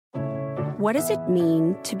what does it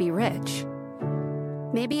mean to be rich?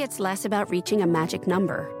 Maybe it's less about reaching a magic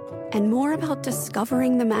number and more about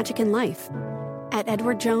discovering the magic in life. At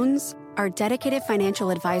Edward Jones, our dedicated financial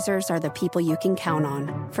advisors are the people you can count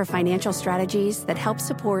on for financial strategies that help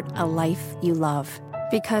support a life you love.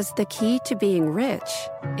 Because the key to being rich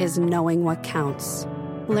is knowing what counts.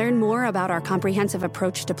 Learn more about our comprehensive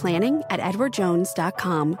approach to planning at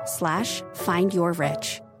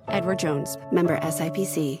edwardjones.com/findyourrich. Edward Jones, member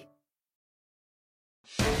SIPC.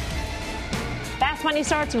 Fast Money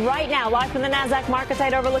starts right now, live from the NASDAQ market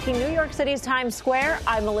site overlooking New York City's Times Square.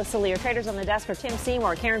 I'm Melissa Lee. Our traders on the desk are Tim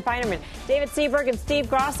Seymour, Karen Feinerman, David Seaberg, and Steve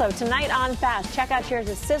Grosso. Tonight on Fast, check out shares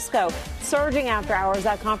of Cisco surging after hours.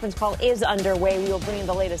 That conference call is underway. We will bring you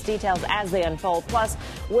the latest details as they unfold. Plus,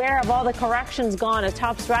 where have all the corrections gone? A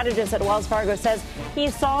top strategist at Wells Fargo says he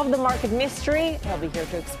solved the market mystery. He'll be here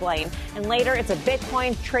to explain. And later, it's a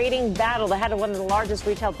Bitcoin trading battle. The head of one of the largest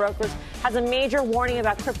retail brokers has a major warning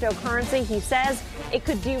about cryptocurrency. He says it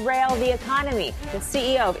could derail the economy. The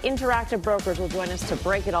CEO of Interactive Brokers will join us to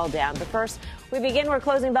break it all down. But first, we begin where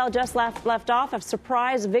Closing Bell just left off. A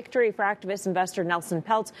surprise victory for activist investor Nelson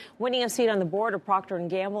Peltz, winning a seat on the board of Procter &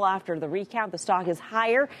 Gamble after the recount. The stock is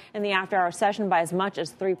higher in the after-hour session by as much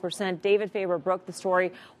as 3%. David Faber broke the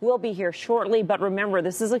story. We'll be here shortly. But remember,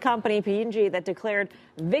 this is a company, P&G, that declared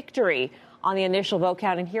victory on the initial vote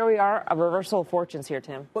count. And here we are, a reversal of fortunes here,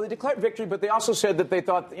 Tim. Well, they declared victory, but they also said that they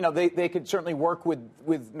thought, they could certainly work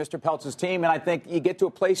with Mr. Peltz's team. And I think you get to a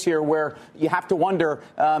place here where you have to wonder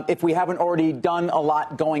if we haven't already done a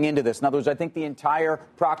lot going into this. In other words, I think the entire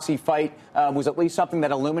proxy fight was at least something that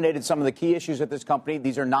illuminated some of the key issues at this company.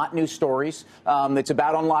 These are not new stories. It's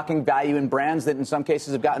about unlocking value in brands that in some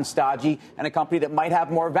cases have gotten stodgy, and a company that might have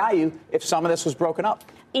more value if some of this was broken up.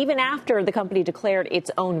 Even after the company declared its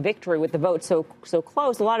own victory with the vote so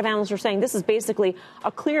close, a lot of analysts are saying this is basically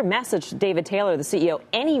a clear message to David Taylor, the CEO,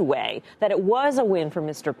 anyway, that it was a win for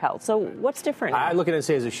Mr. Peltz. So what's different? I look at it and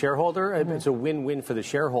say, as a shareholder, it's a win-win for the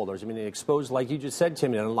shareholders. I mean, it exposed, like you just said,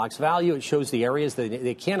 Tim, it unlocks value. It shows the areas that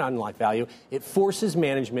they can unlock value. It forces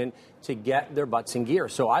management to get their butts in gear.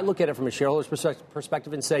 So I look at it from a shareholder's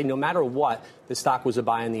perspective and say, no matter what, the stock was a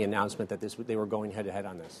buy in the announcement that they were going head-to-head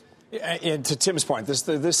on this. And to Tim's point,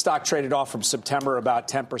 this stock traded off from September about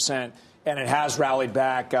 10%, and it has rallied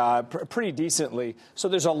back pretty decently. So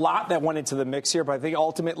there's a lot that went into the mix here, but I think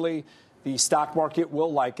ultimately the stock market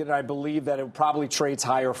will like it, and I believe that it probably trades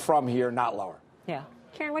higher from here, not lower. Yeah.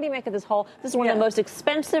 Karen, what do you make of this whole? This is one of the most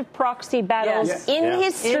expensive proxy battles in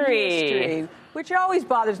history. Which always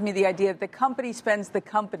bothers me, the idea that the company spends the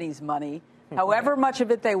company's money, however much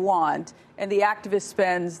of it they want, and the activist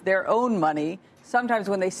spends their own money. Sometimes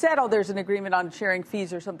when they settle, there's an agreement on sharing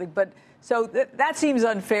fees or something. But so that seems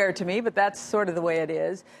unfair to me, but that's sort of the way it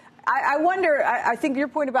is. I wonder, I think your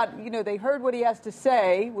point about, they heard what he has to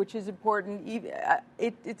say, which is important.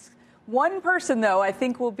 It's one person, though, I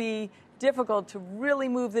think will be difficult to really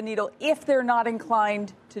move the needle if they're not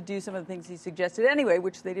inclined to do some of the things he suggested anyway,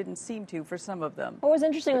 which they didn't seem to for some of them. What was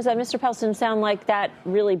interesting was that Mr. Peltz didn't sound like that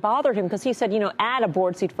really bothered him, because he said, add a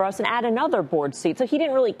board seat for us and add another board seat. So he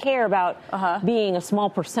didn't really care about being a small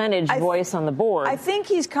percentage voice on the board. I think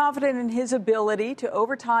he's confident in his ability to,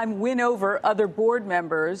 over time, win over other board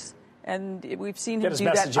members. And we've seen him do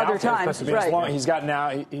that other times. Right. He's got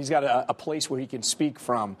a place where he can speak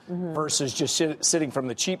from versus just sitting from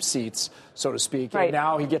the cheap seats, so to speak. Right. And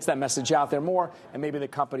now he gets that message out there more, and maybe the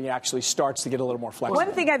company actually starts to get a little more flexible.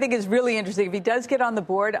 One thing I think is really interesting, if he does get on the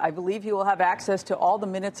board, I believe he will have access to all the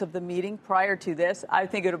minutes of the meeting prior to this. I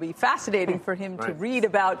think it'll be fascinating for him to read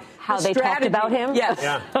about how they talked about him. Yes.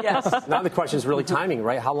 Yeah. Yes. Now the question is really timing,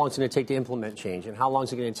 right? How long is it going to take to implement change, and how long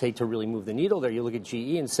is it going to take to really move the needle there? You look at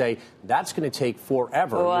GE and say, that's going to take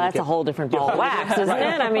forever. Well, that's a whole different ball of wax, isn't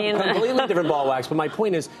it? I mean, completely different ball of wax. But my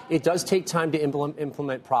point is, it does take time to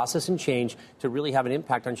implement process and change to really have an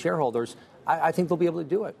impact on shareholders. I think they'll be able to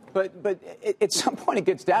do it. But at some point it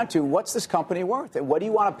gets down to, what's this company worth? And what do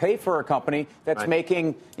you want to pay for a company that's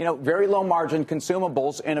making, very low margin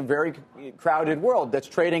consumables in a very crowded world that's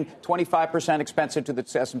trading 25% expensive to the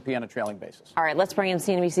S&P on a trailing basis? All right, let's bring in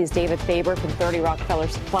CNBC's David Faber from 30 Rockefeller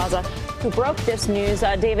Plaza, who broke this news.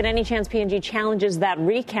 David, any chance P&G challenges that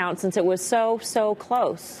recount since it was so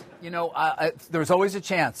close? There's always a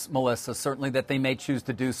chance, Melissa, certainly that they may choose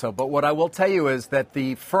to do so. But what I will tell you is that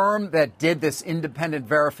the firm that did this independent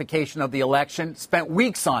verification of the election spent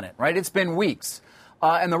weeks on it, right? It's been weeks.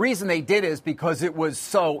 And the reason they did is because it was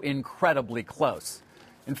so incredibly close.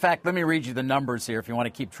 In fact, let me read you the numbers here if you want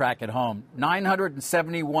to keep track at home.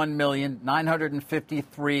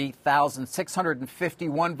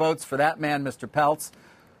 971,953,651 votes for that man, Mr. Peltz.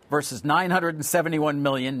 versus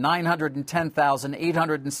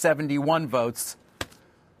 971,910,871 votes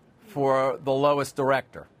for the lowest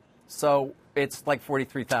director. So it's like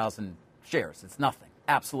 43,000 shares. It's nothing,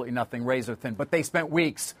 absolutely nothing, razor thin. But they spent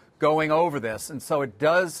weeks going over this, and so it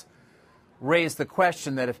does raise the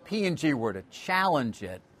question that if P&G were to challenge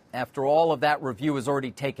it, after all of that review has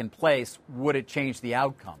already taken place, would it change the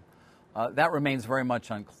outcome? That remains very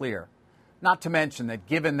much unclear. Not to mention that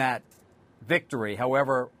given that victory,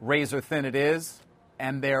 however razor thin it is,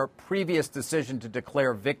 and their previous decision to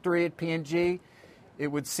declare victory at P&G, it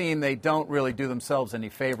would seem they don't really do themselves any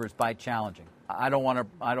favors by challenging. I don't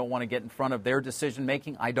want to get in front of their decision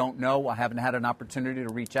making. I don't know. I haven't had an opportunity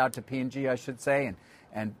to reach out to P&G, I should say,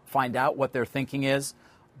 and find out what their thinking is.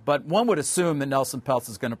 But one would assume that Nelson Peltz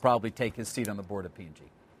is going to probably take his seat on the board of P&G.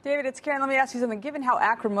 David, it's Karen. Let me ask you something. Given how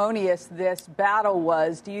acrimonious this battle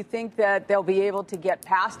was, do you think that they'll be able to get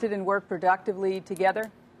past it and work productively together?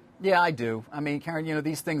 Yeah, I do. I mean, Karen,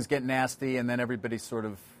 these things get nasty, and then everybody sort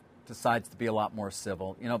of decides to be a lot more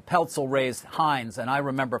civil. Peltz will raise Heinz, and I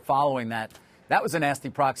remember following that. That was a nasty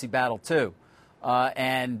proxy battle, too.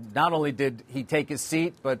 And not only did he take his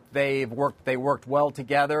seat, but they worked well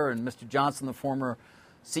together, and Mr. Johnson, the former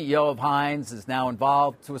CEO of Heinz, is now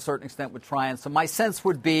involved to a certain extent with Trian. So my sense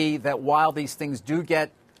would be that while these things do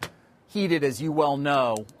get heated, as you well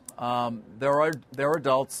know, they're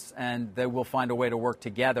adults, and they will find a way to work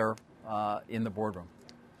together in the boardroom.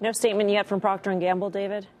 No statement yet from Procter & Gamble,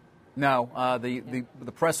 David? No.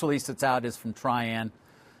 The press release that's out is from Trian.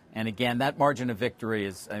 And again, that margin of victory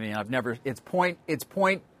is, it's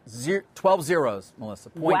 12 zeros,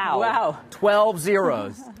 Melissa. Wow. 12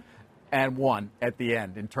 zeros. And 1 at the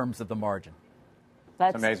end in terms of the margin.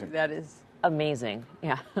 That's amazing. That is amazing.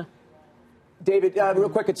 Yeah. David, real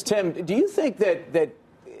quick, it's Tim. Do you think that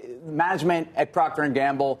management at Procter &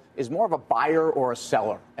 Gamble is more of a buyer or a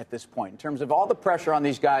seller at this point in terms of all the pressure on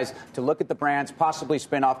these guys to look at the brands, possibly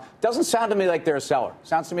spin off? Doesn't sound to me like they're a seller.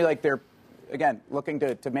 Sounds to me like they're, again, looking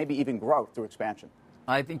to maybe even grow through expansion.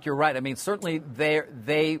 I think you're right. I mean, certainly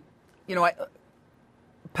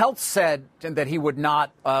Peltz said that he was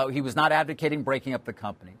not advocating breaking up the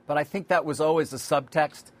company. But I think that was always a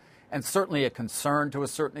subtext and certainly a concern to a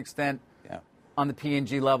certain extent on the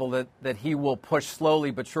P&G level that he will push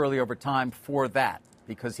slowly but surely over time for that,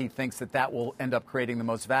 because he thinks that will end up creating the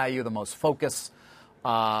most value, the most focus,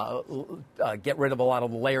 get rid of a lot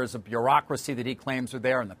of the layers of bureaucracy that he claims are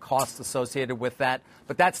there and the costs associated with that.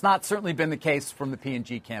 But that's not certainly been the case from the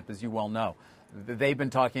P&G camp, as you well know. They've been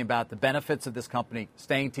talking about the benefits of this company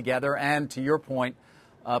staying together and, to your point,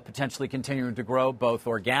 potentially continuing to grow both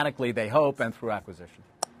organically, they hope, and through acquisition.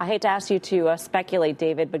 I hate to ask you to speculate,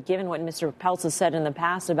 David, but given what Mr. Peltz has said in the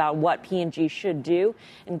past about what P&G should do,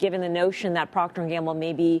 and given the notion that Procter & Gamble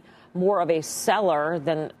may be more of a seller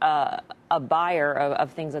than a buyer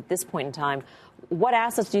of things at this point in time, what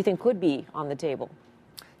assets do you think could be on the table?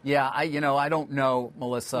 Yeah, I don't know,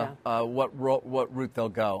 Melissa, what route they'll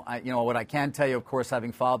go. What I can tell you, of course,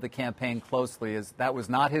 having followed the campaign closely, is that was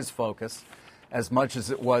not his focus as much as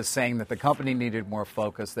it was saying that the company needed more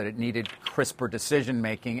focus, that it needed crisper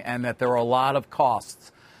decision-making, and that there are a lot of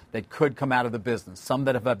costs that could come out of the business, some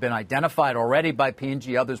that have been identified already by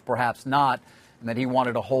P&G, others perhaps not, and that he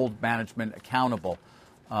wanted to hold management accountable.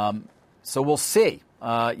 So we'll see.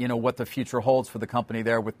 What the future holds for the company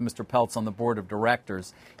there with Mr. Peltz on the board of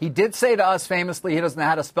directors. He did say to us famously he doesn't know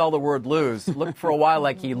how to spell the word lose. Looked for a while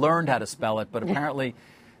like he learned how to spell it, but apparently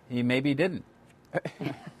he maybe didn't.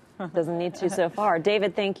 Doesn't need to so far.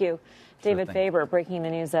 David, thank you. David Faber breaking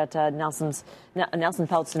the news that Nelson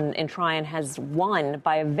Peltz in Trian has won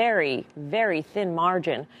by a very, very thin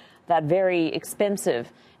margin that very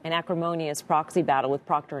expensive and acrimonious proxy battle with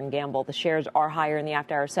Procter & Gamble. The shares are higher in the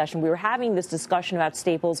after-hour session. We were having this discussion about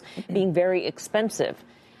staples being very expensive.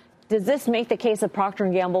 Does this make the case that Procter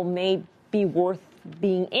 & Gamble may be worth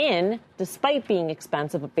being in, despite being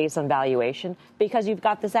expensive based on valuation, because you've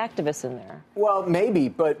got this activist in there? Well, maybe,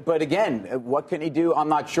 but again, what can he do? I'm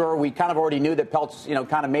not sure. We kind of already knew that Peltz,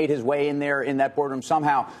 kind of made his way in there in that boardroom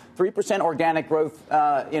somehow. 3% organic growth,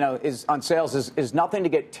 is on sales is nothing to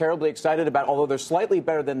get terribly excited about, although they're slightly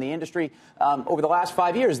better than the industry. Over the last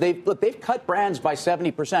 5 years, they've cut brands by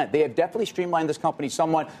 70%. They have definitely streamlined this company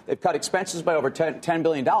somewhat. They've cut expenses by over $10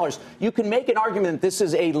 billion. You can make an argument that this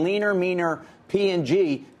is a leaner, meaner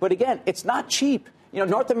P&G, but again, it's not cheap.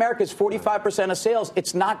 North America is 45% of sales.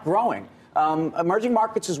 It's not growing. Emerging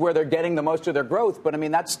markets is where they're getting the most of their growth, but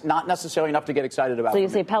that's not necessarily enough to get excited about. So you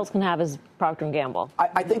say Peltz can have his Procter & Gamble?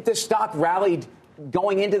 I think this stock rallied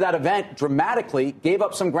going into that event dramatically, gave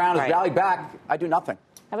up some ground, has rallied back. I do nothing.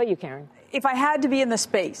 How about you, Karen? if I had to be in the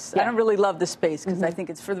space, I don't really love the space because I think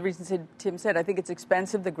it's for the reasons Tim said. I think it's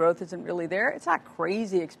expensive. The growth isn't really there. It's not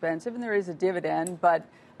crazy expensive, and there is a dividend. But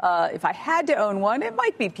if I had to own one, it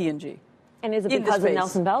might be P&G. And is it because of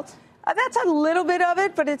Nelson Peltz? That's a little bit of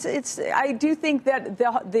it, but it's. I do think that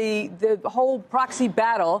the whole proxy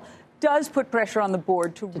battle does put pressure on the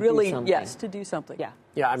board to really, to do something.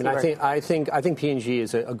 Yeah, I mean, I think P&G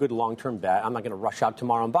is a good long-term bet. I'm not going to rush out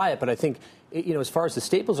tomorrow and buy it, but I think, as far as the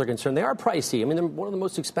staples are concerned, they are pricey. I mean, they're one of the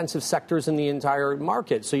most expensive sectors in the entire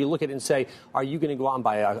market. So you look at it and say, are you going to go out and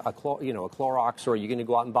buy a Clorox, or are you going to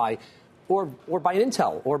go out and buy, or buy an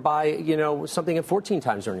Intel, or buy, something at 14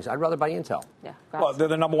 times earnings? I'd rather buy Intel. Yeah. Well, they're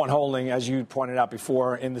the number one holding, as you pointed out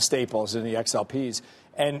before, in the staples, in the XLPs.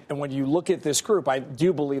 And when you look at this group, I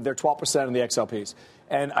do believe they're 12% in the XLPs.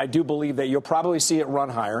 And I do believe that you'll probably see it run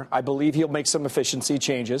higher. I believe he'll make some efficiency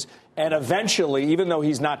changes. And eventually, even though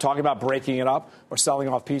he's not talking about breaking it up or selling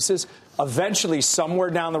off pieces, eventually, somewhere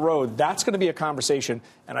down the road, that's going to be a conversation.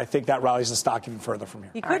 And I think that rallies the stock even further from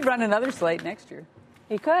here. He could run another slate next year.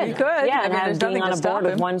 He could. I Yeah, mean, and being on a board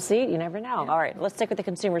with one seat, you never know. Yeah. All right, let's stick with the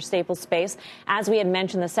consumer staples space. As we had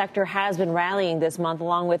mentioned, the sector has been rallying this month,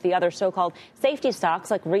 along with the other so-called safety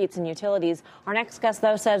stocks like REITs and utilities. Our next guest,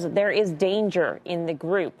 though, says that there is danger in the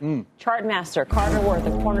group. Chartmaster Carter Worth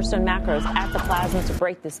of Cornerstone Macros at the Plasma to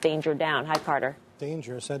break this danger down. Hi, Carter.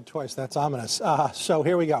 Danger, said twice. That's ominous. So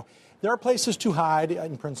here we go. There are places to hide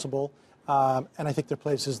in principle, and I think there are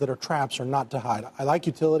places that are traps or not to hide. I like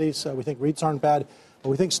utilities. We think REITs aren't bad.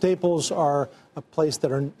 We think staples are a place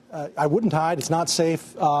that are, I wouldn't hide. It's not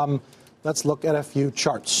safe. Let's look at a few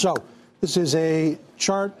charts. So this is a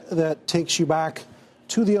chart that takes you back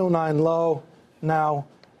to the 09 low. Now,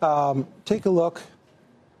 take a look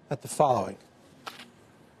at the following.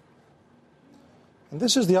 And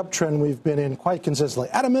this is the uptrend we've been in quite consistently.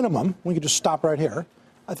 At a minimum, we could just stop right here.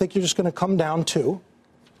 I think you're just going to come down to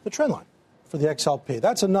the trend line for the XLP.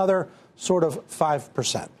 That's another sort of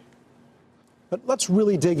 5%. But let's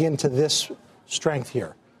really dig into this strength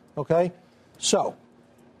here, okay? So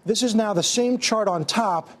this is now the same chart on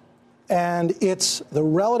top, and it's the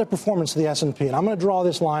relative performance of the S&P. And I'm going to draw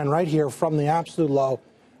this line right here from the absolute low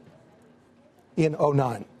in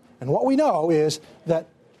 09. And what we know is that,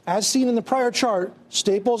 as seen in the prior chart,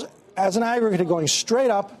 staples as an aggregate are going straight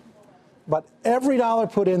up, but every dollar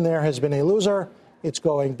put in there has been a loser. It's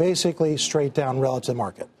going basically straight down relative to the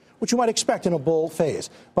market, which you might expect in a bull phase.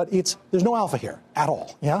 But there's no alpha here at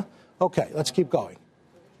all, yeah? Okay, let's keep going.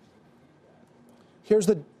 Here's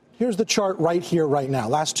the chart right here, right now,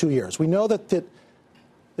 last 2 years. We know that there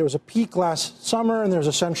was a peak last summer, and there's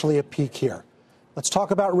essentially a peak here. Let's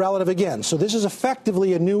talk about relative again. So this is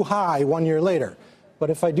effectively a new high 1 year later. But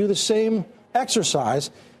if I do the same exercise,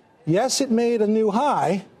 yes, it made a new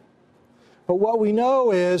high, but what we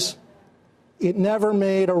know is it never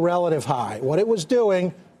made a relative high. What it was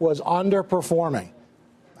doing was underperforming.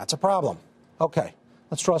 That's a problem. Okay,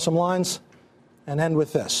 let's draw some lines and end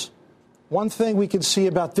with this. One thing we can see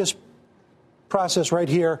about this process right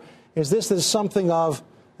here is this is something of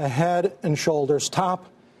a head and shoulders top,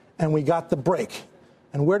 and we got the break.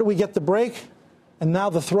 And where do we get the break? And now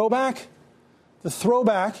the throwback. The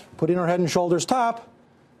throwback, put in our head and shoulders top,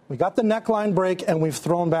 we got the neckline break, and we've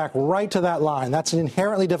thrown back right to that line. That's an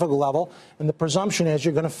inherently difficult level, and the presumption is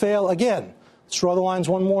you're going to fail again. Let's draw the lines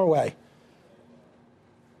one more way.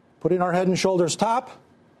 Put in our head and shoulders top.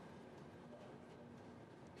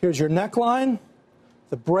 Here's your neckline,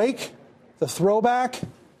 the break, the throwback.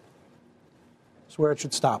 That's where it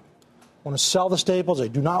should stop. I want to sell the staples. I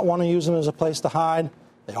do not want to use them as a place to hide.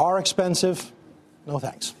 They are expensive. No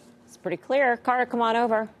thanks. It's pretty clear. Carter, come on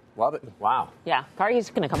over. Love it. Wow. Yeah, Carter, he's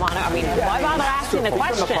going to come on. I mean, why bother asking the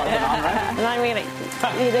question?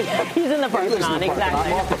 He's in the Parthenon,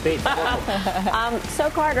 exactly. So,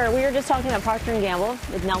 Carter, we were just talking about Procter & Gamble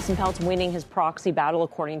with Nelson Peltz winning his proxy battle,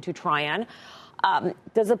 according to Trian.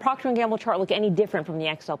 Does the Procter & Gamble chart look any different from the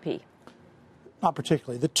XLP? Not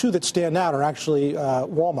particularly. The two that stand out are actually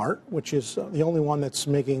Walmart, which is the only one that's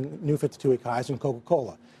making new 52-week highs, and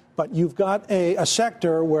Coca-Cola. But you've got a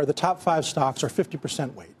sector where the top 5 stocks are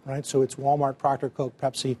 50% weight, right? So it's Walmart, Procter, Coke,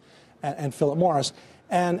 Pepsi, and Philip Morris.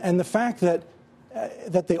 And the fact that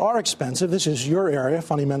they are expensive, this is your area,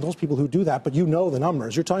 fundamentals, people who do that, but you know the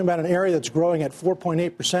numbers. You're talking about an area that's growing at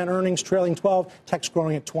 4.8% earnings, trailing 12, tech's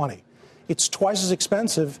growing at 20. It's twice as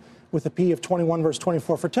expensive with a P of 21 versus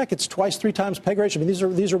 24 for tech. It's twice, 3 times PEG ratio. I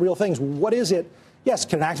mean, these are real things. What is it? Yes,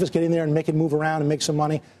 can an activist get in there and make it move around and make some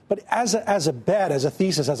money? But as a bet, as a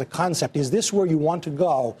thesis, as a concept, is this where you want to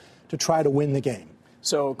go to try to win the game?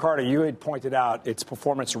 So, Carter, you had pointed out its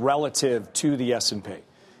performance relative to the S&P.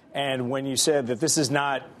 And when you said that this is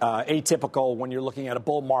not atypical when you're looking at a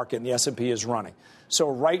bull market and the S&P is running. So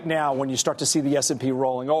right now, when you start to see the S&P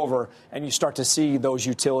rolling over and you start to see those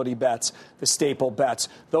utility bets, the staple bets,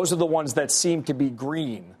 those are the ones that seem to be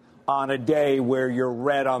green on a day where you're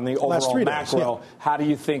red on the overall macro. Days, yeah. How do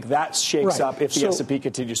you think that shakes up if the S&P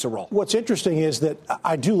continues to roll? What's interesting is that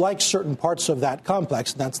I do like certain parts of that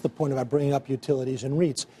complex, and that's the point about bringing up utilities and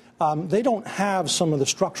REITs. They don't have some of the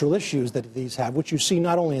structural issues that these have, which you see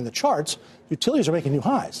not only in the charts. Utilities are making new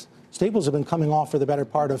highs. Staples have been coming off for the better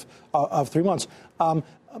part of 3 months.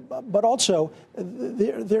 But also,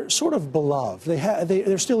 they're sort of beloved.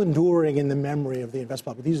 They're still enduring in the memory of the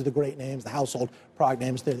investment public. These are the great names, the household product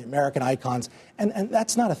names. They're the American icons. And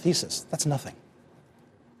that's not a thesis. That's nothing.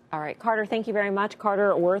 All right, Carter, thank you very much.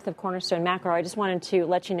 Carter Worth of Cornerstone Macro. I just wanted to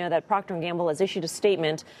let you know that Procter & Gamble has issued a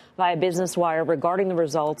statement via Business Wire regarding the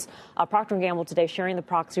results. Procter & Gamble today sharing the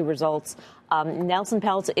proxy results. Nelson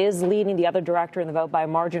Peltz is leading the other director in the vote by a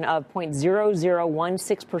margin of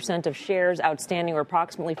 0.0016% of shares outstanding, or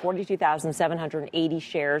approximately 42,780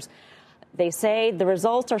 shares. They say the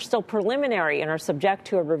results are still preliminary and are subject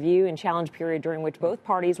to a review and challenge period during which both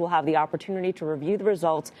parties will have the opportunity to review the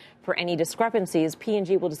results. For any discrepancies,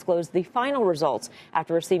 P&G will disclose the final results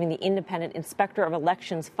after receiving the independent inspector of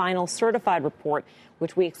elections' final certified report,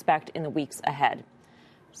 which we expect in the weeks ahead.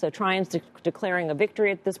 So Trian's declaring a victory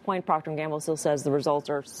at this point. Procter & Gamble still says the results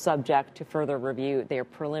are subject to further review. They are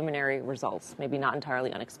preliminary results, maybe not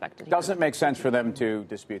entirely unexpected. It doesn't make sense for them to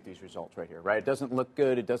dispute these results right here, right? It doesn't look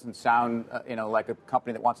good. It doesn't sound, like a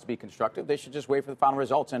company that wants to be constructive. They should just wait for the final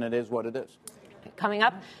results, and it is what it is. Coming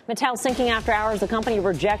up, Mattel sinking after hours, the company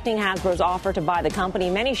rejecting Hasbro's offer to buy the company.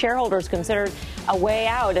 Many shareholders considered a way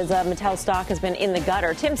out as Mattel stock has been in the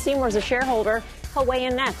gutter. Tim Seymour is a shareholder. He'll weigh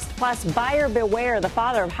in next. Plus, buyer beware. The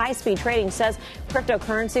father of high-speed trading says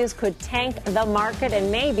cryptocurrencies could tank the market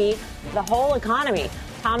and maybe the whole economy.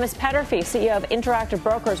 Thomas Peterffy, CEO of Interactive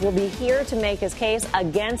Brokers, will be here to make his case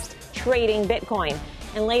against trading Bitcoin.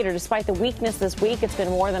 And later, despite the weakness this week, it's been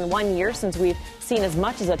more than 1 year since we've seen as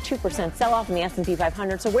much as a 2% sell-off in the S&P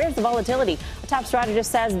 500. So where's the volatility? A top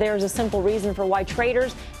strategist says there's a simple reason for why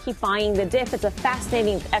traders keep buying the dip. It's a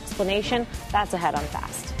fascinating explanation. That's ahead on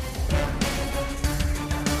Fast.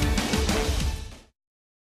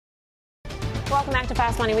 Welcome back to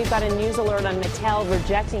Fast Money. We've got a news alert on Mattel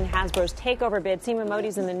rejecting Hasbro's takeover bid. Seema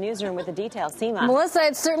Modi's in the newsroom with the details. Seema. Melissa,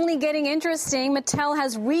 it's certainly getting interesting. Mattel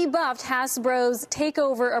has rebuffed Hasbro's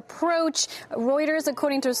takeover approach. Reuters,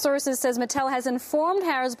 according to sources, says Mattel has informed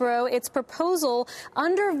Hasbro its proposal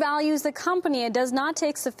undervalues the company and does not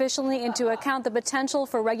take sufficiently into account the potential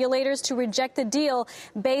for regulators to reject the deal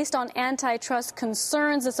based on antitrust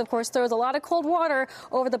concerns. This, of course, throws a lot of cold water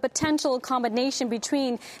over the potential combination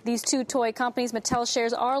between these two toy companies. Mattel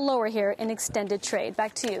shares are lower here in extended trade.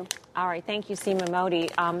 Back to you. All right. Thank you, Seema Modi.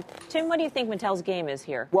 Tim, what do you think Mattel's game is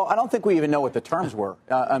here? Well, I don't think we even know what the terms were.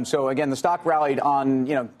 So, again, the stock rallied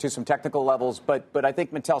on, to some technical levels. But I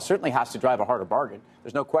think Mattel certainly has to drive a harder bargain.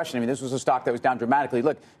 There's no question. I mean, this was a stock that was down dramatically.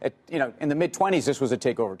 Look, in the mid-20s, this was a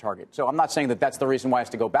takeover target. So I'm not saying that that's the reason why it has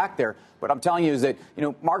to go back there. What I'm telling you is that,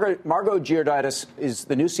 Margot Giordaitis is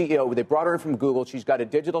the new CEO. They brought her in from Google. She's got a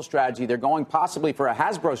digital strategy. They're going possibly for a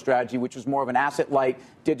Hasbro strategy, which is more of an asset-light,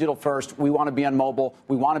 digital first. We want to be on mobile.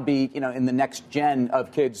 We want to be, in the next gen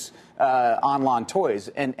of kids' online toys.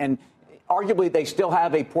 And arguably, they still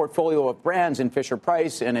have a portfolio of brands in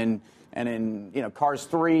Fisher-Price and in Cars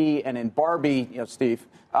 3 and in Barbie, Steve.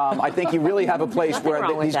 I think you really have a place where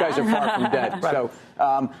these guys are far from dead. Right.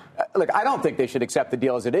 So, look, I don't think they should accept the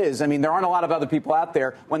deal as it is. I mean, there aren't a lot of other people out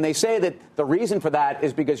there. When they say that the reason for that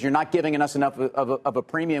is because you're not giving us enough of a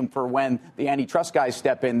premium for when the antitrust guys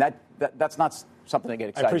step in, that's not something to get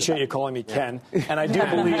excited I appreciate about. You calling me Ken. And I do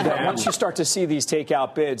believe that once you start to see these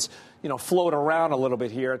takeout bids, float around a little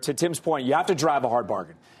bit here, to Tim's point, you have to drive a hard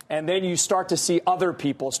bargain. And then you start to see other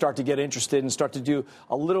people start to get interested and start to do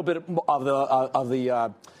a little bit of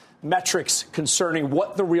the metrics concerning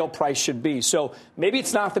what the real price should be. So maybe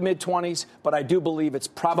it's not the mid-20s, but I do believe it's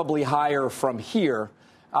probably higher from here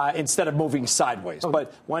instead of moving sideways.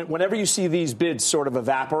 But whenever you see these bids sort of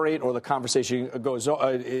evaporate or the conversation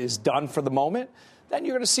is done for the moment, then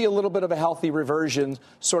you're going to see a little bit of a healthy reversion,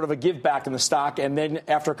 sort of a give back in the stock. And then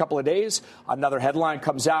after a couple of days, another headline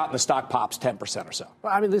comes out and the stock pops 10% or so.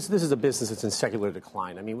 Well, I mean, this is a business that's in secular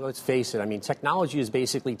decline. I mean, let's face it. I mean, technology has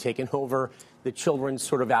basically taken over the children's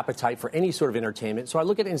sort of appetite for any sort of entertainment. So I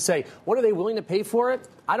look at it and say, what are they willing to pay for it?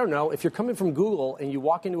 I don't know. If you're coming from Google and you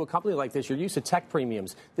walk into a company like this, you're used to tech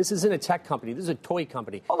premiums. This isn't a tech company. This is a toy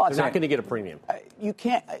company. They're not going to get a premium. You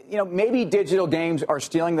can't, maybe digital games are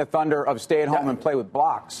stealing the thunder of stay at home and play with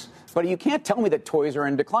blocks. But you can't tell me that toys are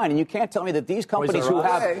in decline, and you can't tell me that these companies who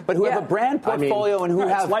have a brand portfolio and who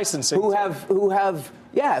have licensing, who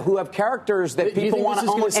have characters that people want to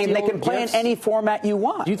own, and they can play in any format you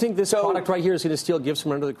want. Do you think this product right here is going to steal gifts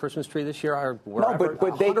from under the Christmas tree this year? No,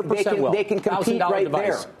 but they can compete right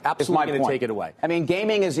device. there. Absolutely going to take it away. I mean,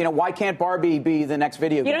 gaming is, why can't Barbie be the next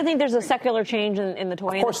video game? You don't think there's a secular change in the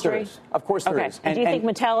toy industry? Of course there is. And do you think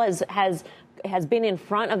Mattel has been in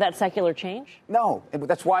front of that secular change? No.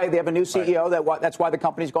 That's why they have a new CEO. Right. That's why the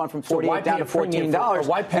company's gone from $48 down to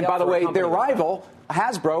 $14. And by the way, their rival,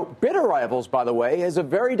 Hasbro, bitter rivals, by the way, is a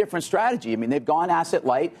very different strategy. I mean, they've gone asset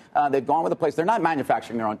light. They've gone with a place. They're not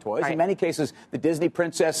manufacturing their own toys. Right. In many cases, the Disney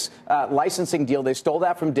Princess licensing deal, they stole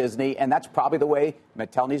that from Disney, and that's probably the way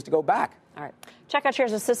Mattel needs to go back. All right. Check out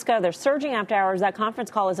shares of Cisco. They're surging after hours. That conference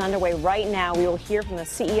call is underway right now. We will hear from the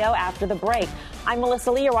CEO after the break. I'm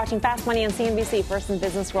Melissa Lee. You're watching Fast Money on CNBC, First in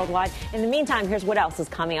Business Worldwide. In the meantime, here's what else is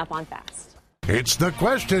coming up on Fast. It's the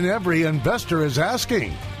question every investor is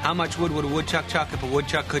asking. How much wood would a woodchuck chuck if a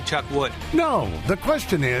woodchuck could chuck wood? No, the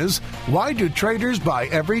question is, why do traders buy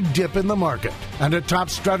every dip in the market? And a top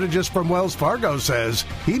strategist from Wells Fargo says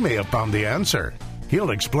he may have found the answer.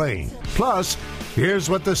 He'll explain. Plus, here's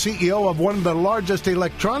what the CEO of one of the largest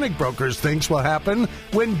electronic brokers thinks will happen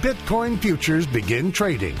when Bitcoin futures begin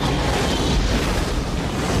trading.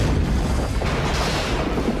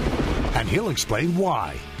 And he'll explain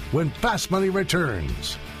why when Fast Money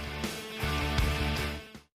returns.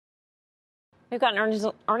 We've got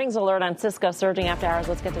an earnings alert on Cisco surging after hours.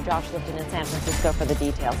 Let's get to Josh Lipton in San Francisco for the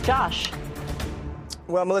details. Josh.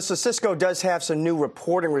 Well, Melissa, Cisco does have some new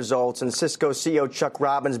reporting results, and Cisco CEO Chuck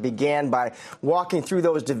Robbins began by walking through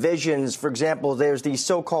those divisions. For example, there's the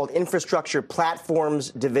so-called infrastructure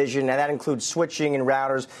platforms division, and that includes switching and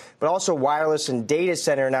routers, but also wireless and data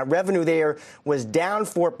center. Now, revenue there was down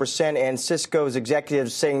 4%, and Cisco's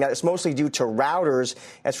executives saying that it's mostly due to routers.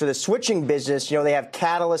 As for the switching business, they have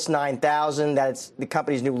Catalyst 9000. That's the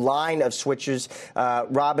company's new line of switches.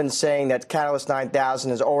 Robbins saying that Catalyst 9000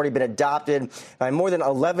 has already been adopted by more than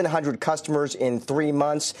 1,100 customers in 3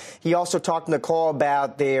 months. He also talked in the call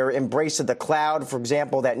about their embrace of the cloud. For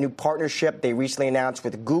example, that new partnership they recently announced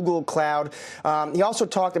with Google Cloud. He also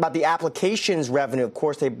talked about the applications revenue. Of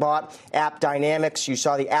course, they bought AppDynamics. You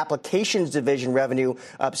saw the applications division revenue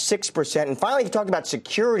up 6%. And finally, he talked about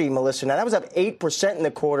security, Melissa. Now, that was up 8% in the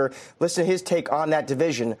quarter. Listen to his take on that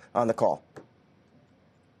division on the call.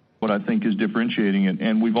 What I think is differentiating it.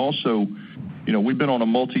 And we've also, we've been on a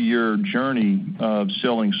multi-year journey of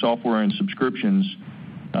selling software and subscriptions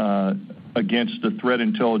against the threat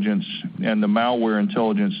intelligence and the malware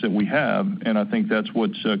intelligence that we have. And I think that's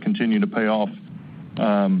what's continued to pay off.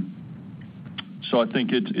 So I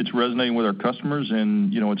think it's resonating with our customers,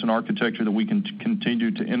 and, it's an architecture that we can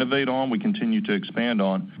continue to innovate on, we continue to expand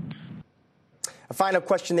on. A final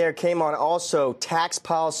question there came on also tax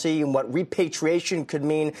policy and what repatriation could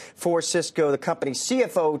mean for Cisco. The company's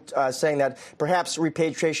CFO saying that perhaps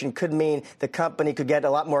repatriation could mean the company could get a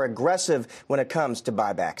lot more aggressive when it comes to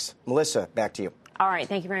buybacks. Melissa, back to you. All right.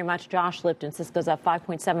 Thank you very much, Josh Lipton. Cisco's up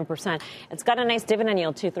 5.7%. It's got a nice dividend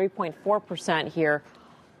yield, too, 3.4% here.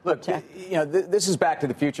 Look, this is back to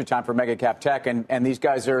the future time for mega cap tech, and these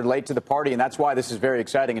guys are late to the party, and that's why this is very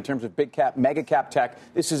exciting. In terms of big cap, mega cap tech,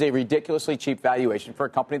 this is a ridiculously cheap valuation for a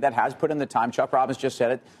company that has put in the time. Chuck Robbins just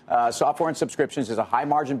said it. Software and subscriptions is a high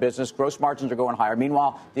margin business. Gross margins are going higher.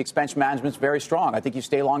 Meanwhile, the expense management's very strong. I think you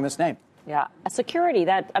stay along this name. Yeah. Security,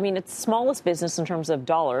 it's the smallest business in terms of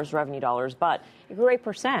dollars, revenue dollars, but it grew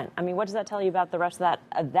 8%. What does that tell you about the rest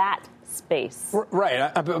of that space?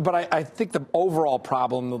 Right. But I think the overall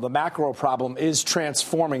problem, the macro problem, is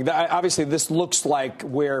transforming. Obviously, this looks like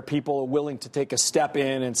where people are willing to take a step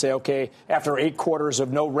in and say, OK, after 8 quarters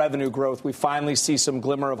of no revenue growth, we finally see some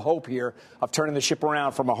glimmer of hope here of turning the ship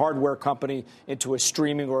around from a hardware company into a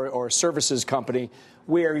streaming or services company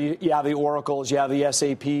where you have the Oracles, you have the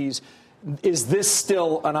SAPs. Is this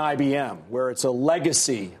still an IBM, where it's a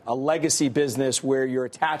legacy business where you're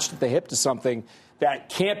attached at the hip to something that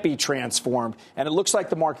can't be transformed? And it looks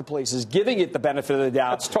like the marketplace is giving it the benefit of the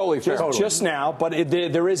doubt. That's totally fair. Just now, but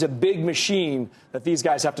there is a big machine that these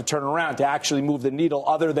guys have to turn around to actually move the needle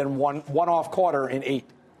other than one-off quarter in 8.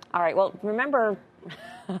 All right, well, remember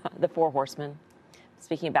the 4 horsemen.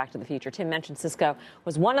 Speaking of Back to the Future, Tim mentioned Cisco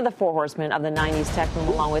was one of the 4 horsemen of the 90s tech boom,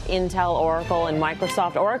 along with Intel, Oracle, and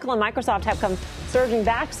Microsoft. Oracle and Microsoft have come surging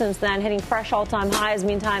back since then, hitting fresh all-time highs.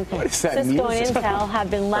 Meantime, Cisco and Intel have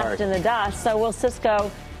been left in the dust. So will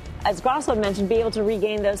Cisco as Grosso mentioned, be able to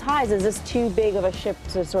regain those highs? Is this too big of a ship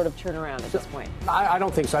to sort of turn around at this point? I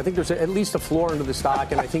don't think so. I think there's at least a floor under the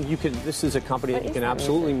stock, and I think this is a company that you can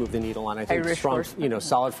absolutely move the needle on. I think strong,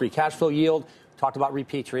 solid free cash flow yield. Talked about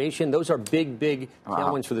repatriation. Those are big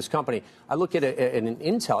tailwinds for this company. I look at an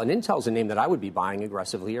Intel, and Intel's a name that I would be buying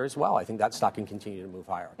aggressively here as well. I think that stock can continue to move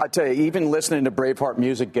higher. I tell you, even listening to Braveheart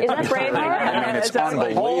music gets me. Braveheart? I mean, it's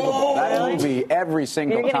unbelievable. That movie, every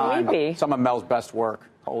single time, some of Mel's best work.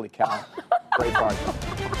 Holy cow.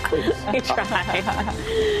 Braveheart. We try.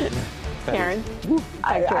 Karen?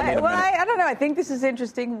 I don't know. I think this is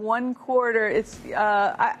interesting. One quarter,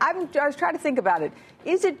 I was trying to think about it.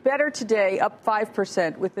 Is it better today, up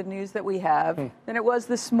 5% with the news that we have, than it was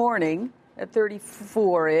this morning at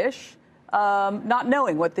 34-ish, not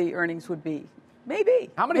knowing what the earnings would be? Maybe.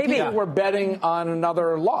 How many people were betting on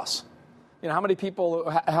another loss? How many people,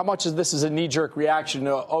 how much of this is a knee-jerk reaction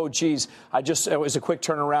to, oh, geez, it was a quick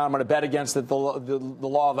turnaround. I'm going to bet against it. The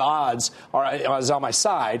law of odds is on my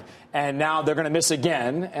side. And now they're going to miss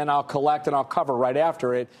again, and I'll collect and I'll cover right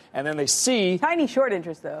after it. And then they see. Tiny short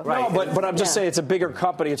interest, though. Right. No, but I'm just saying it's a bigger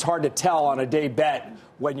company. It's hard to tell on a day bet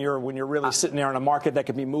when you're really sitting there in a market that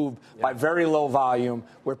can be moved by very low volume,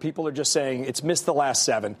 where people are just saying it's missed the last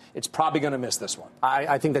 7. It's probably going to miss this one.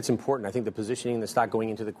 I think that's important. I think the positioning in the stock going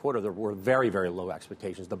into the quarter, there were very, very low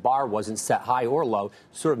expectations. The bar wasn't set high or low,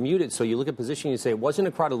 sort of muted. So you look at positioning and say it wasn't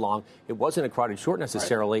a crowded long, it wasn't a crowded short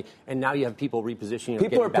necessarily, and now you have people repositioning.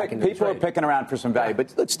 People are picking around for some value.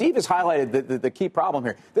 But look, Steve has highlighted the key problem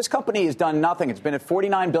here. This company has done nothing. It's been at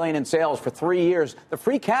 $49 billion in sales for 3 years. The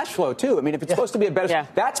free cash flow, too. I mean, if it's supposed to be a better,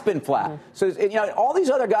 that's been flat. So, all these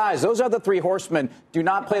other guys, those other 3 horsemen, do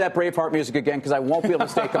not play that Braveheart music again, because I won't be able to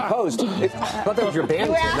stay composed. But that was your band.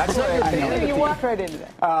 You walked right into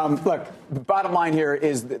that. Look, the bottom line here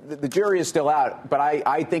is the jury is still out, but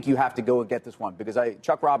I think you have to go and get this one, because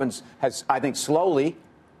Chuck Robbins has, I think, slowly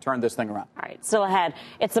turn this thing around. All right, still ahead.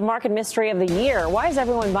 It's the market mystery of the year. Why is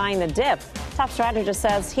everyone buying the dip? Top strategist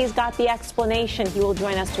says he's got the explanation. He will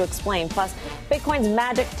join us to explain. Plus, Bitcoin's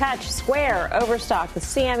magic touch, Square, Overstock, the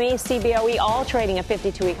CME, CBOE, all trading at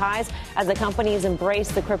 52-week highs as the companies embrace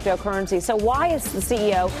the cryptocurrency. So why is the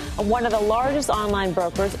CEO of one of the largest online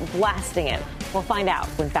brokers blasting it? We'll find out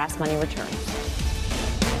when Fast Money returns.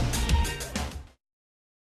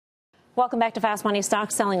 Welcome back to Fast Money.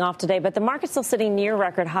 Stocks selling off today, but the market's still sitting near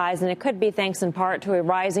record highs, and it could be thanks in part to a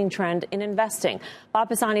rising trend in investing. Bob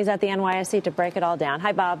Pisani's at the NYSE to break it all down.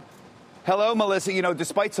 Hi, Bob. Hello, Melissa.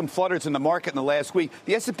 Despite some flutters in the market in the last week,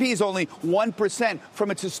 the S&P is only 1%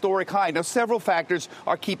 from its historic high. Now, several factors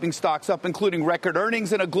are keeping stocks up, including record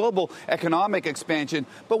earnings and a global economic expansion.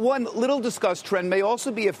 But one little discussed trend may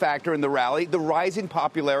also be a factor in the rally, the rising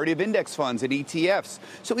popularity of index funds and ETFs.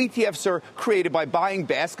 So ETFs are created by buying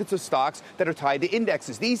baskets of stocks that are tied to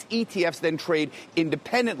indexes. These ETFs then trade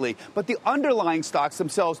independently, but the underlying stocks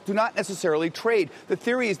themselves do not necessarily trade. The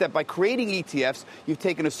theory is that by creating ETFs, you've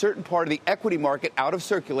taken a certain part of the equity market out of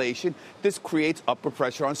circulation. This creates upward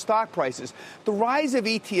pressure on stock prices. The rise of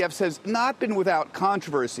ETFs has not been without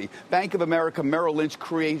controversy. Bank of America Merrill Lynch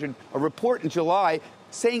created a report in July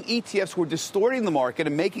saying ETFs were distorting the market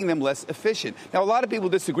and making them less efficient. Now, a lot of people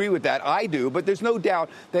disagree with that. I do, but there's no doubt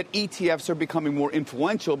that ETFs are becoming more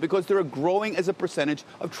influential because they're growing as a percentage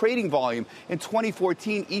of trading volume. In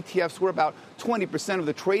 2014, ETFs were about 20% of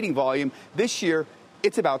the trading volume. This year,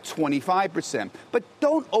 it's about 25%. But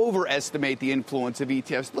don't overestimate the influence of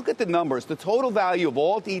ETFs. Look at the numbers. The total value of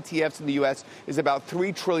all ETFs in the U.S. is about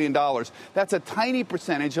 $3 trillion. That's a tiny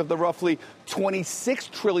percentage of the roughly $26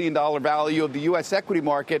 trillion value of the U.S. equity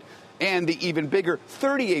market and the even bigger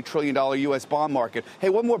 $38 trillion U.S. bond market. Hey,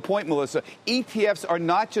 one more point, Melissa. ETFs are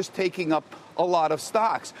not just taking up a lot of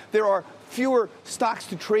stocks. There are fewer stocks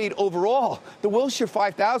to trade overall. The Wilshire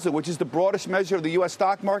 5000, which is the broadest measure of the U.S.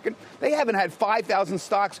 stock market, they haven't had 5,000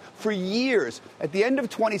 stocks for years. At the end of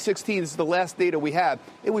 2016, this is the last data we have,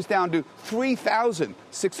 it was down to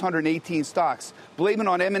 3,618 stocks. Blame it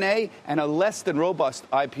on M&A and a less than robust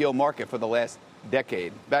IPO market for the last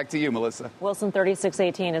decade. Back to you, Melissa. Wilson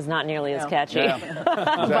 3618 is not nearly as catchy. Yeah.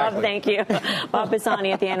 Exactly. Bob, thank you. Bob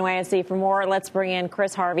Pisani at the NYSE. For more, let's bring in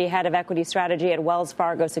Chris Harvey, head of equity strategy at Wells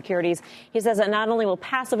Fargo Securities. He says that not only will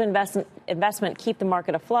passive investment keep the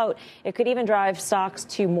market afloat, it could even drive stocks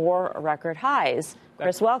to more record highs.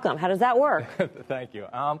 Chris, welcome. How does that work? Thank you.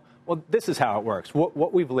 Well, this is how it works.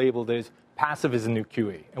 What we've labeled is passive is the new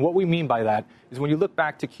QE. And what we mean by that is when you look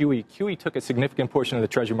back to QE, QE took a significant portion of the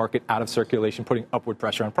Treasury market out of circulation, putting upward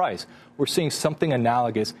pressure on price. We're seeing something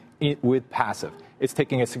analogous with passive. It's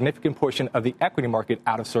taking a significant portion of the equity market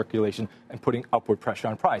out of circulation and putting upward pressure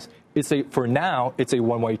on price. For now, it's a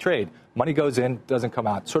one-way trade. Money goes in, doesn't come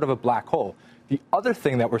out, sort of a black hole. The other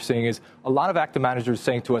thing that we're seeing is a lot of active managers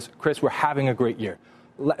saying to us, Chris, we're having a great year.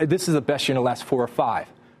 This is the best year in the last 4 or 5.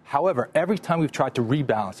 However, every time we've tried to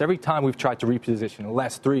rebalance, every time we've tried to reposition in the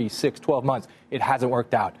last 3, 6, 12 months, it hasn't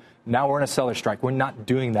worked out. Now we're in a seller strike. We're not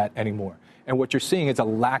doing that anymore. And what you're seeing is a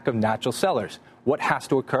lack of natural sellers. What has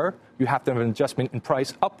to occur? You have to have an adjustment in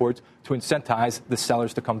price upwards to incentivize the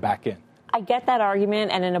sellers to come back in. I get that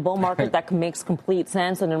argument, and in a bull market that makes complete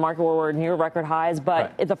sense, and in a market where we're near record highs,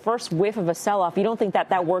 but the first whiff of a sell-off, you don't think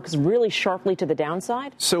that works really sharply to the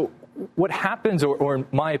downside? So what happens, or in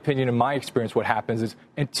my opinion, in my experience, what happens is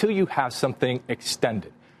until you have something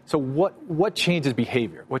extended. So what changes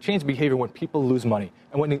behavior? What changes behavior when people lose money?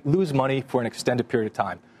 And when they lose money for an extended period of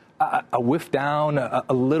time? A whiff down,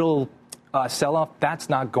 a little sell-off, that's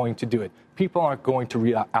not going to do it. People aren't going to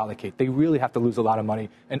reallocate. They really have to lose a lot of money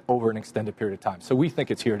and over an extended period of time. So we think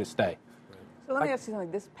it's here to stay. So let me ask you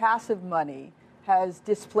something. This passive money has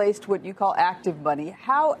displaced what you call active money.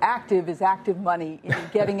 How active is active money in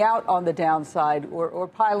getting out on the downside or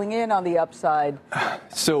piling in on the upside?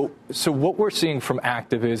 So what we're seeing from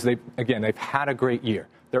active is they've had a great year.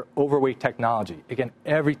 They're overweight technology. Again,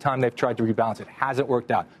 every time they've tried to rebalance, it hasn't worked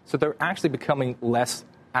out. So they're actually becoming less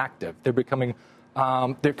active. They're becoming,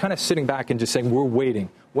 they're kind of sitting back and just saying, we're waiting.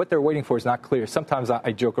 What they're waiting for is not clear. Sometimes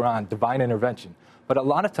I joke around, divine intervention. But a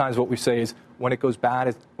lot of times what we say is when it goes bad,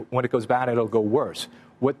 it'll go worse.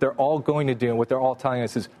 What they're all going to do and what they're all telling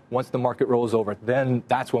us is once the market rolls over, then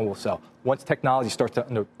that's when we'll sell. Once technology starts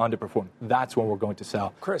to underperform, that's when we're going to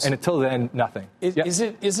sell. Chris, and until then, nothing.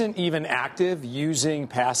 Isn't even active using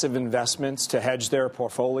passive investments to hedge their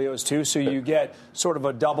portfolios too? So you get sort of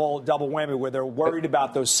a double whammy where they're worried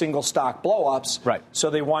about those single stock blowups. Right.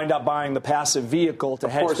 So they wind up buying the passive vehicle to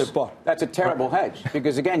hedge their book. That's a terrible hedge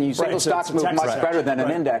because again, single stocks move much better than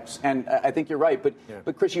an index, and I think you're right.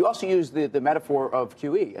 But Chris, you also use the metaphor of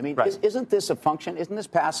QE. I mean, isn't this a function? Isn't this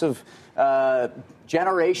passive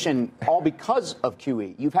generation all because of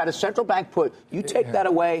QE? You've had a central bank you take that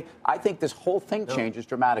away, I think this whole thing changes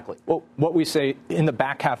dramatically. Well, what we say in the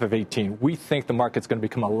back half of 18, we think the market's going to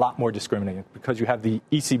become a lot more discriminating because you have the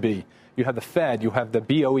ECB, you have the Fed, you have the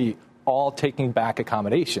BOE all taking back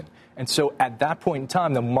accommodation. And so at that point in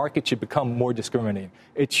time, the market should become more discriminating.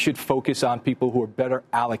 It should focus on people who are better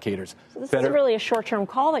allocators. So this is really a short-term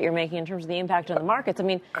call that you're making in terms of the impact on the markets.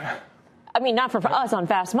 I mean, not for us on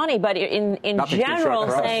fast money, but in general,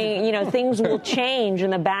 saying, things will change in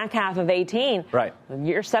the back half of 18. Right.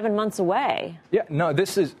 You're 7 months away. Yeah, no,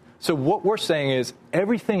 so what we're saying is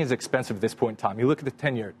everything is expensive at this point in time. You look at the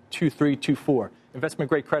 10-year, 2.3, 2.4,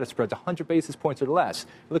 investment-grade credit spreads, 100 basis points or less.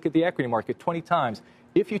 You look at the equity market, 20 times.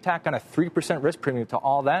 If you tack on a 3% risk premium to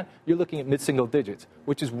all that, you're looking at mid-single digits,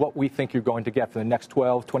 which is what we think you're going to get for the next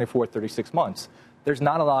 12, 24, 36 months. There's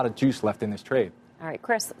not a lot of juice left in this trade. All right,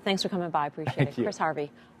 Chris, thanks for coming by. Appreciate it. Chris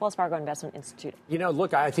Harvey, Wells Fargo Investment Institute.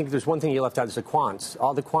 Look, I think there's one thing you left out is the quants,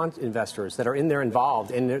 all the quant investors that are in there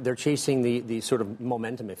involved, and they're chasing the sort of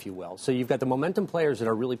momentum, if you will. So you've got the momentum players that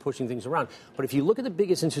are really pushing things around. But if you look at the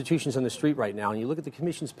biggest institutions on the street right now, and you look at the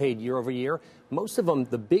commissions paid year over year, most of them,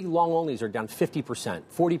 the big long-onlys are down 50%,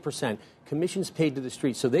 40%, commissions paid to the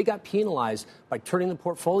street. So they got penalized by turning the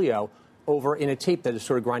portfolio over in a tape that is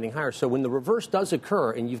sort of grinding higher. So when the reverse does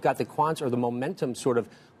occur and you've got the quants or the momentum sort of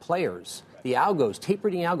players, the algos, tape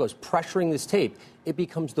reading algos pressuring this tape, it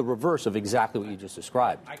becomes the reverse of exactly what you just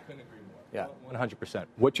described. I couldn't agree more. Yeah, 100%.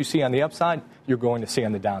 What you see on the upside, you're going to see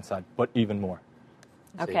on the downside, but even more.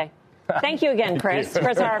 Okay. Thank you again, Chris.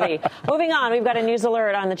 Chris Harvey. Moving on, we've got a news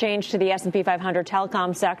alert on the change to the S&P 500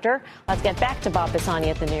 telecom sector. Let's get back to Bob Pisani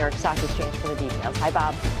at the New York Stock Exchange for the details. Hi,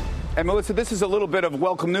 Bob. And Melissa, this is a little bit of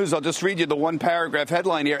welcome news. I'll just read you the one paragraph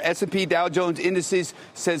headline here. S&P Dow Jones Indices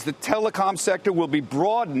says the telecom sector will be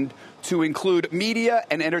broadened to include media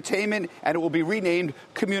and entertainment, and it will be renamed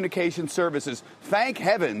communication services. Thank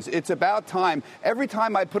heavens, it's about time. Every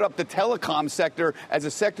time I put up the telecom sector as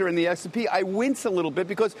a sector in the S&P, I wince a little bit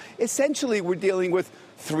because essentially we're dealing with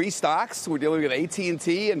three stocks. We're dealing with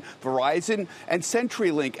AT&T and Verizon and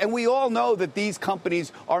CenturyLink. And we all know that these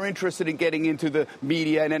companies are interested in getting into the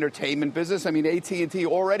media and entertainment business. I mean, AT&T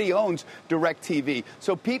already owns DirecTV.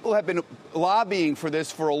 So people have been lobbying for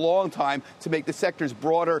this for a long time to make the sectors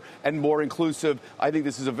broader and and more inclusive. I think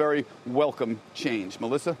this is a very welcome change.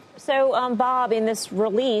 Melissa? So, Bob, in this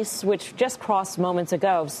release, which just crossed moments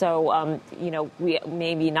ago, so, we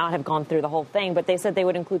maybe not have gone through the whole thing, but they said they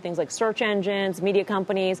would include things like search engines, media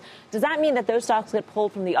companies. Does that mean that those stocks get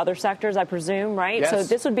pulled from the other sectors, I presume, right? Yes. So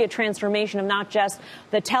this would be a transformation of not just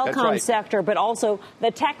the telecom sector, but also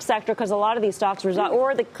the tech sector, because a lot of these stocks reside,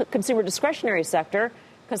 or the consumer discretionary sector,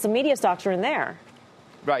 because the media stocks are in there.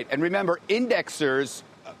 Right. And remember, indexers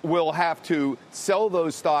will have to sell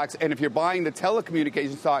those stocks. And if you're buying the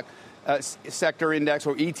telecommunications stock sector index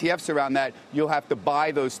or ETFs around that, you'll have to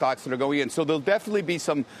buy those stocks that are going in. So there'll definitely be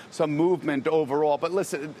some movement overall. But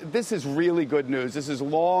listen, this is really good news. This is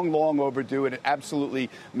long overdue, and it absolutely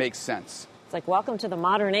makes sense. It's like, welcome to the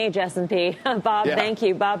modern age, S&P. Bob, thank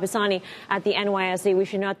you. Bob Pisani at the NYSE. We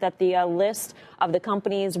should note that the list of the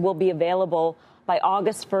companies will be available by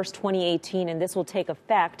August 1st, 2018, and this will take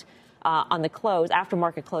effect on the close, after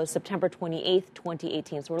market close, September 28th,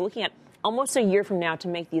 2018. So we're looking at almost a year from now to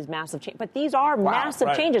make these massive changes. But these are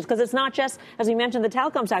massive changes, because it's not just, as we mentioned, the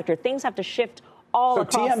telecom sector. Things have to shift all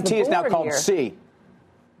across the board. So TMT is now called here. C.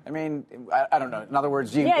 I mean, I don't know. In other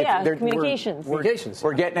words, communications. We're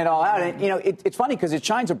getting it all out. And, it's funny because it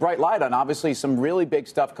shines a bright light on, obviously, some really big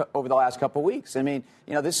stuff over the last couple of weeks. I mean,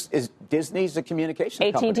 this is Disney's a communications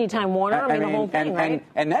company. AT&T, Time Warner, the whole thing, right?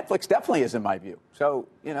 And Netflix definitely is, in my view. So,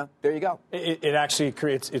 there you go. It actually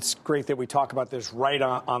creates, it's great that we talk about this right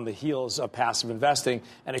on the heels of passive investing,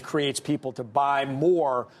 and it creates people to buy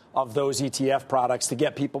more of those ETF products to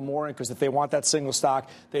get people more in, because if they want that single stock,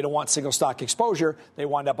 they don't want single stock exposure. They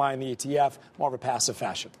wind up buying the ETF more of a passive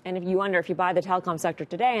fashion. And if you wonder, if you buy the telecom sector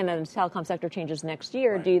today and then the telecom sector changes next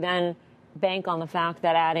year, do you then bank on the fact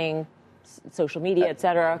that adding social media, et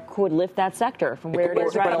cetera, could lift that sector from where it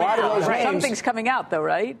is right now? Something's coming out, though,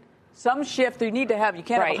 right? Some shift you need to have. You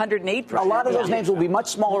can't have 108%. A lot of those names will be much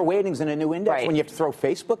smaller weightings in a new index. When you have to throw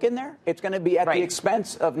Facebook in there, it's going to be at the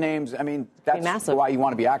expense of names. I mean, that's why you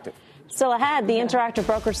want to be active. Still ahead, the Interactive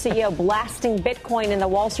Brokers CEO blasting Bitcoin in the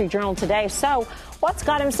Wall Street Journal today. So what's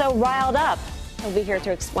got him so riled up? He'll be here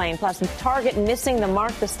to explain. Plus, Target missing the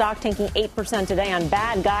mark, the stock tanking 8% today on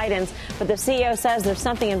bad guidance. But the CEO says there's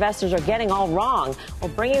something investors are getting all wrong.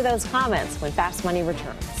 We'll bring you those comments when Fast Money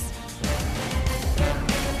returns.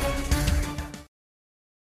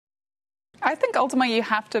 I think ultimately you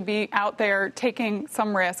have to be out there taking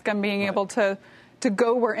some risk and being able to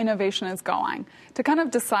go where innovation is going, to kind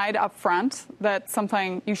of decide up front that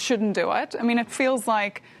something you shouldn't do it. I mean, it feels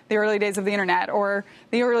like the early days of the internet or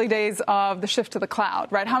the early days of the shift to the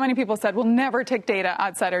cloud, right? How many people said, we'll never take data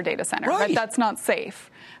outside our data center, right? That's not safe.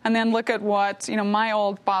 And then look at what, my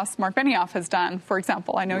old boss, Mark Benioff, has done, for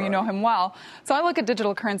example. I know you know him well. So I look at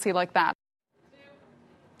digital currency like that.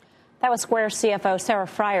 That was Square CFO Sarah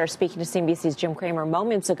Friar speaking to CNBC's Jim Cramer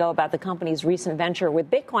moments ago about the company's recent venture with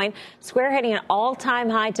Bitcoin. Square hitting an all-time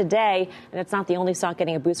high today, and it's not the only stock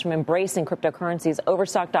getting a boost from embracing cryptocurrencies.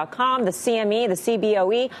 Overstock.com, the CME, the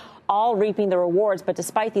CBOE, all reaping the rewards. But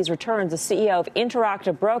despite these returns, the CEO of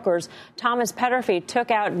Interactive Brokers, Thomas Peterffy, took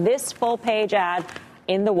out this full-page ad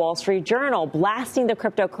in the Wall Street Journal, blasting the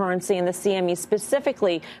cryptocurrency and the CME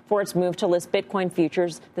specifically for its move to list Bitcoin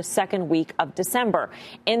futures the second week of December.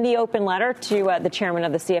 In the open letter to the chairman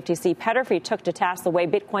of the CFTC, Peterffy took to task the way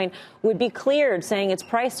Bitcoin would be cleared, saying its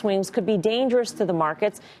price swings could be dangerous to the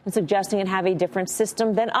markets and suggesting it have a different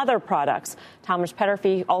system than other products. Thomas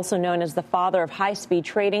Peterffy, also known as the father of high-speed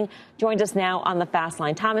trading, joins us now on the Fast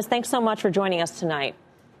Line. Thomas, thanks so much for joining us tonight.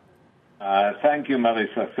 Thank you,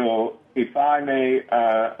 Melissa. So if I may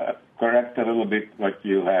correct a little bit what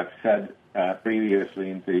you have said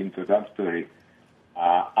previously in the introductory,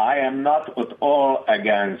 I am not at all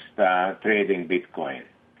against trading Bitcoin.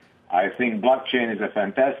 I think blockchain is a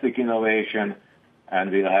fantastic innovation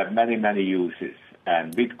and will have many, many uses.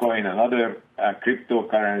 And Bitcoin and other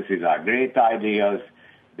cryptocurrencies are great ideas.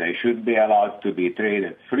 They should be allowed to be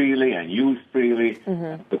traded freely and used freely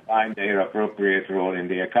to find their appropriate role in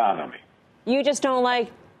the economy. You just don't like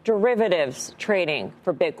derivatives trading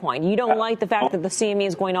for Bitcoin. You don't like the fact that the CME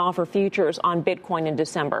is going to offer futures on Bitcoin in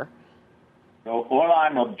December. So all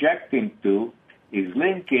I'm objecting to is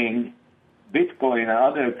linking Bitcoin and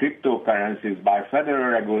other cryptocurrencies by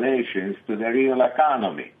federal regulations to the real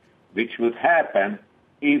economy, which would happen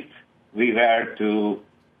if we were to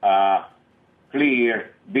clear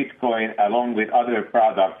Bitcoin along with other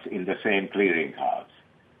products in the same clearinghouse.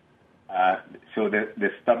 So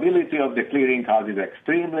the stability of the clearinghouse is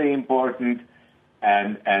extremely important,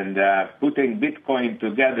 and putting Bitcoin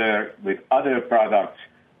together with other products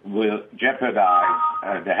will jeopardize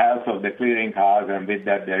the health of the clearinghouse and with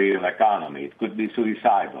that the real economy. It could be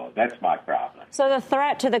suicidal. That's my problem. So the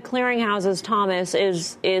threat to the clearinghouses, Thomas,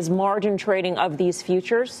 is margin trading of these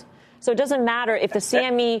futures? So it doesn't matter if the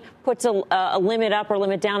CME puts a limit up or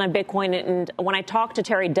limit down on Bitcoin. And when I talked to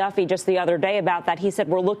Terry Duffy just the other day about that, he said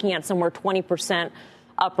we're looking at somewhere 20%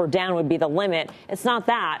 up or down would be the limit. It's not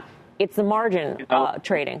that. It's the margin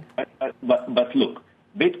trading. But look,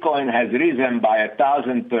 Bitcoin has risen by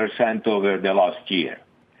 1,000% over the last year.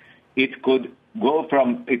 It went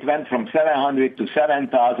from 700 to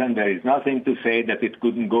 7,000. There is nothing to say that it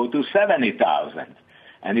couldn't go to 70,000.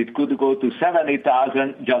 And it could go to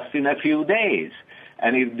 70,000 just in a few days.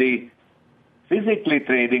 And if the physically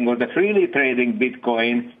trading or the freely trading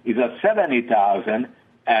Bitcoin is at 70,000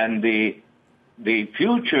 and the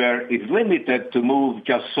future is limited to move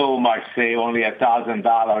just so much, say only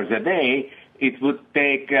 $1,000 a day, it would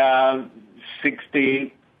take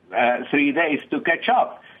 63 days to catch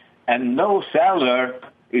up. And no seller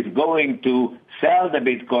is going to sell the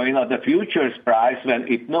Bitcoin at the futures price when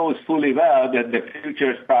it knows fully well that the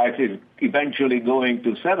futures price is eventually going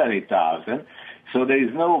to 70,000. So there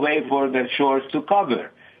is no way for the shorts to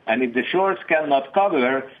cover. And if the shorts cannot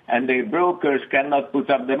cover and the brokers cannot put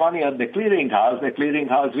up the money at the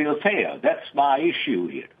clearinghouse will fail. That's my issue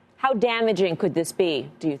here. How damaging could this be,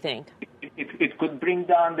 do you think? It could bring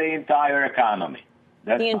down the entire economy.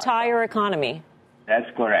 The entire economy? That's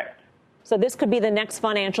correct. So this could be the next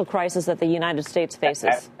financial crisis that the United States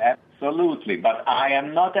faces. Absolutely. But I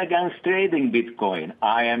am not against trading Bitcoin.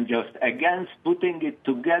 I am just against putting it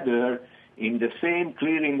together in the same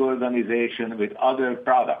clearing organization with other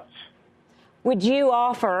products. Would you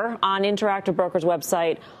offer on Interactive Brokers'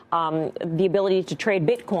 website the ability to trade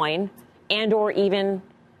Bitcoin and or even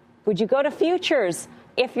would you go to futures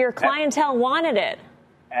if your clientele wanted it?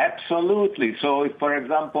 Absolutely. So if, for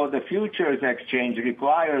example, the futures exchange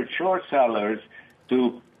required short sellers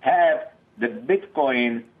to have the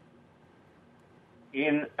Bitcoin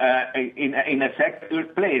in a secure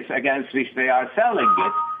place against which they are selling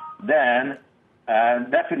it, then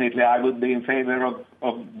definitely I would be in favor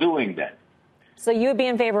of doing that. So you would be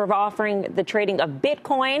in favor of offering the trading of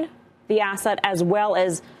Bitcoin, the asset, as well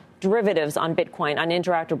as derivatives on Bitcoin on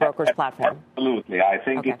Interactive Brokers platform? Absolutely. I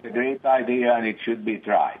think it's a great idea and it should be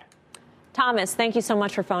tried. Thomas, thank you so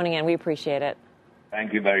much for phoning in. We appreciate it.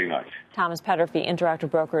 Thank you very much. Thomas Peterffy,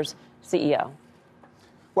 Interactive Brokers CEO.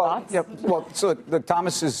 Well, so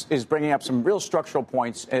Thomas is bringing up some real structural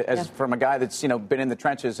points from a guy that's been in the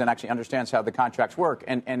trenches and actually understands how the contracts work,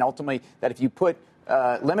 and ultimately that if you put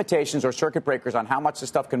limitations or circuit breakers on how much this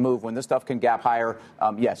stuff can move when this stuff can gap higher,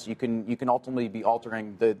 yes, you can ultimately be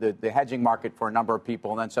altering the hedging market for a number of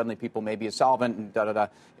people, and then suddenly people may be a solvent and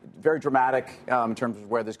very dramatic in terms of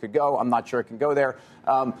where this could go. I'm not sure it can go there.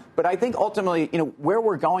 But I think ultimately, where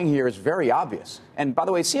we're going here is very obvious. And by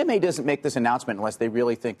the way, CMA doesn't make this announcement unless they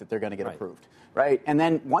really think that they're going to get approved. Right. And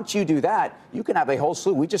then once you do that, you can have a whole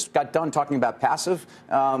slew. We just got done talking about passive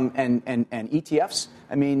and ETFs.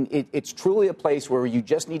 I mean, it's truly a place where you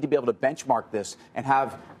just need to be able to benchmark this and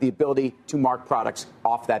have the ability to mark products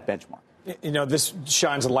off that benchmark. This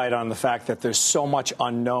shines a light on the fact that there's so much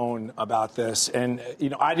unknown about this. And,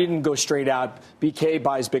 I didn't go straight out. BK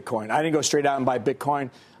buys Bitcoin. I didn't go straight out and buy Bitcoin.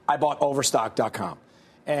 I bought Overstock.com.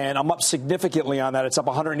 And I'm up significantly on that. It's up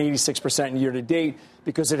 186% year to date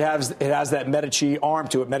because it has that Medici arm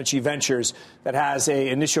to it, Medici Ventures, that has a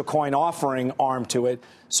initial coin offering arm to it.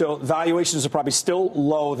 So valuations are probably still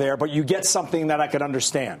low there, but you get something that I can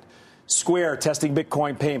understand. Square testing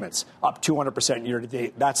Bitcoin payments up 200% year to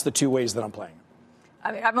date. That's the two ways that I'm playing.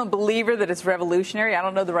 I mean, I'm a believer that it's revolutionary. I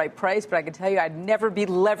don't know the right price, but I can tell you I'd never be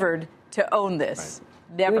levered to own this. Right.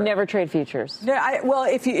 Never. You would never trade futures. No,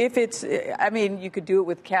 you could do it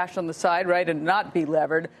with cash on the side, right, and not be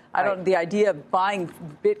levered. The idea of buying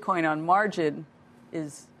Bitcoin on margin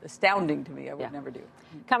is astounding to me. I would never do.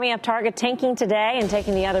 Coming up, Target tanking today and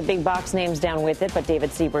taking the other big box names down with it, but David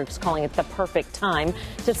Seaberg's calling it the perfect time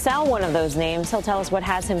to sell one of those names. He'll tell us what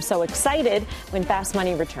has him so excited when Fast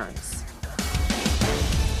Money returns.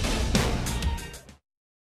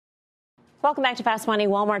 Welcome back to Fast Money.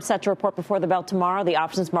 Walmart set to report before the bell tomorrow. The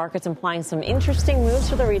options market's implying some interesting moves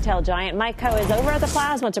for the retail giant. Mike Coe is over at the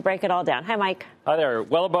Plasma to break it all down. Hi, Mike. Hi there.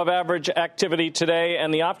 Well above average activity today,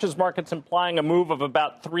 and the options market's implying a move of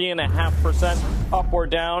about 3.5% up or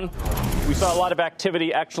down. We saw a lot of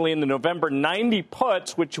activity actually in the November 90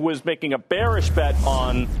 puts, which was making a bearish bet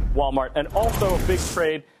on Walmart, and also a big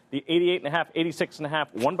trade. The 88.5,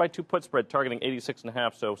 86.5, 1x2 put spread targeting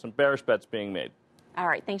 86.5, so some bearish bets being made. All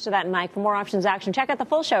right. Thanks for that, Mike. For more options action, check out the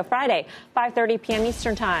full show Friday, 5:30 p.m.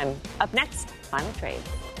 Eastern Time. Up next, Final Trade.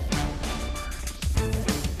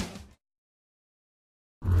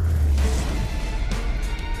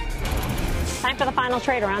 Time for the final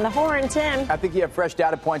trade around the horn, Tim. I think you have fresh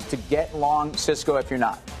data points to get long Cisco if you're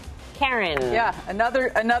not. Karen. Yeah,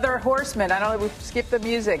 another horseman. I don't know, we skipped the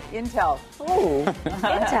music. Intel. Ooh,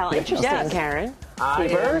 Intel. Interesting, Yes. Karen. I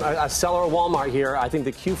am a seller of Walmart here. I think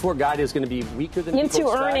the Q4 guide is going to be weaker than Into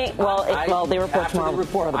people earning. expect. Well, they report after tomorrow. the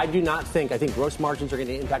report, I do not think. I think gross margins are going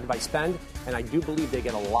to get impacted by spend, and I do believe they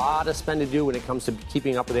get a lot of spend to do when it comes to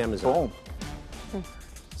keeping up with Amazon.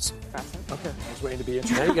 Okay, I was waiting to be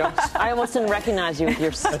interested. There you go. I almost didn't recognize you with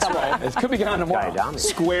your stuff. That's right. It could be gone tomorrow.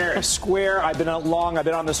 Square. I've been long. I've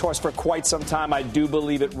been on this horse for quite some time. I do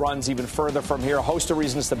believe it runs even further from here. A host of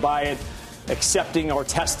reasons to buy it. Accepting or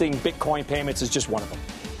testing Bitcoin payments is just one of them.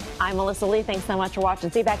 I'm Melissa Lee. Thanks so much for watching.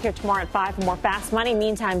 See you back here tomorrow at 5 for more Fast Money.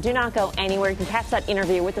 Meantime, do not go anywhere. You can catch that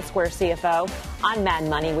interview with the Square CFO on Mad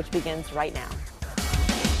Money, which begins right now.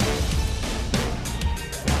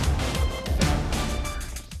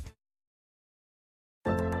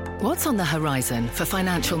 What's on the horizon for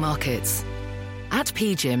financial markets? At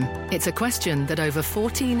PGIM, it's a question that over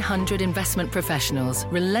 1,400 investment professionals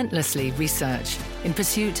relentlessly research in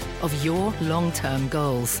pursuit of your long-term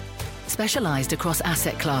goals. Specialized across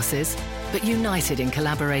asset classes, but united in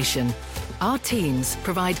collaboration, our teams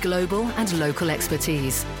provide global and local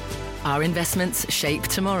expertise. Our investments shape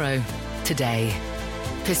tomorrow, today.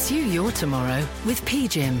 Pursue your tomorrow with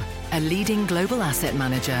PGIM, a leading global asset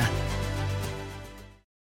manager.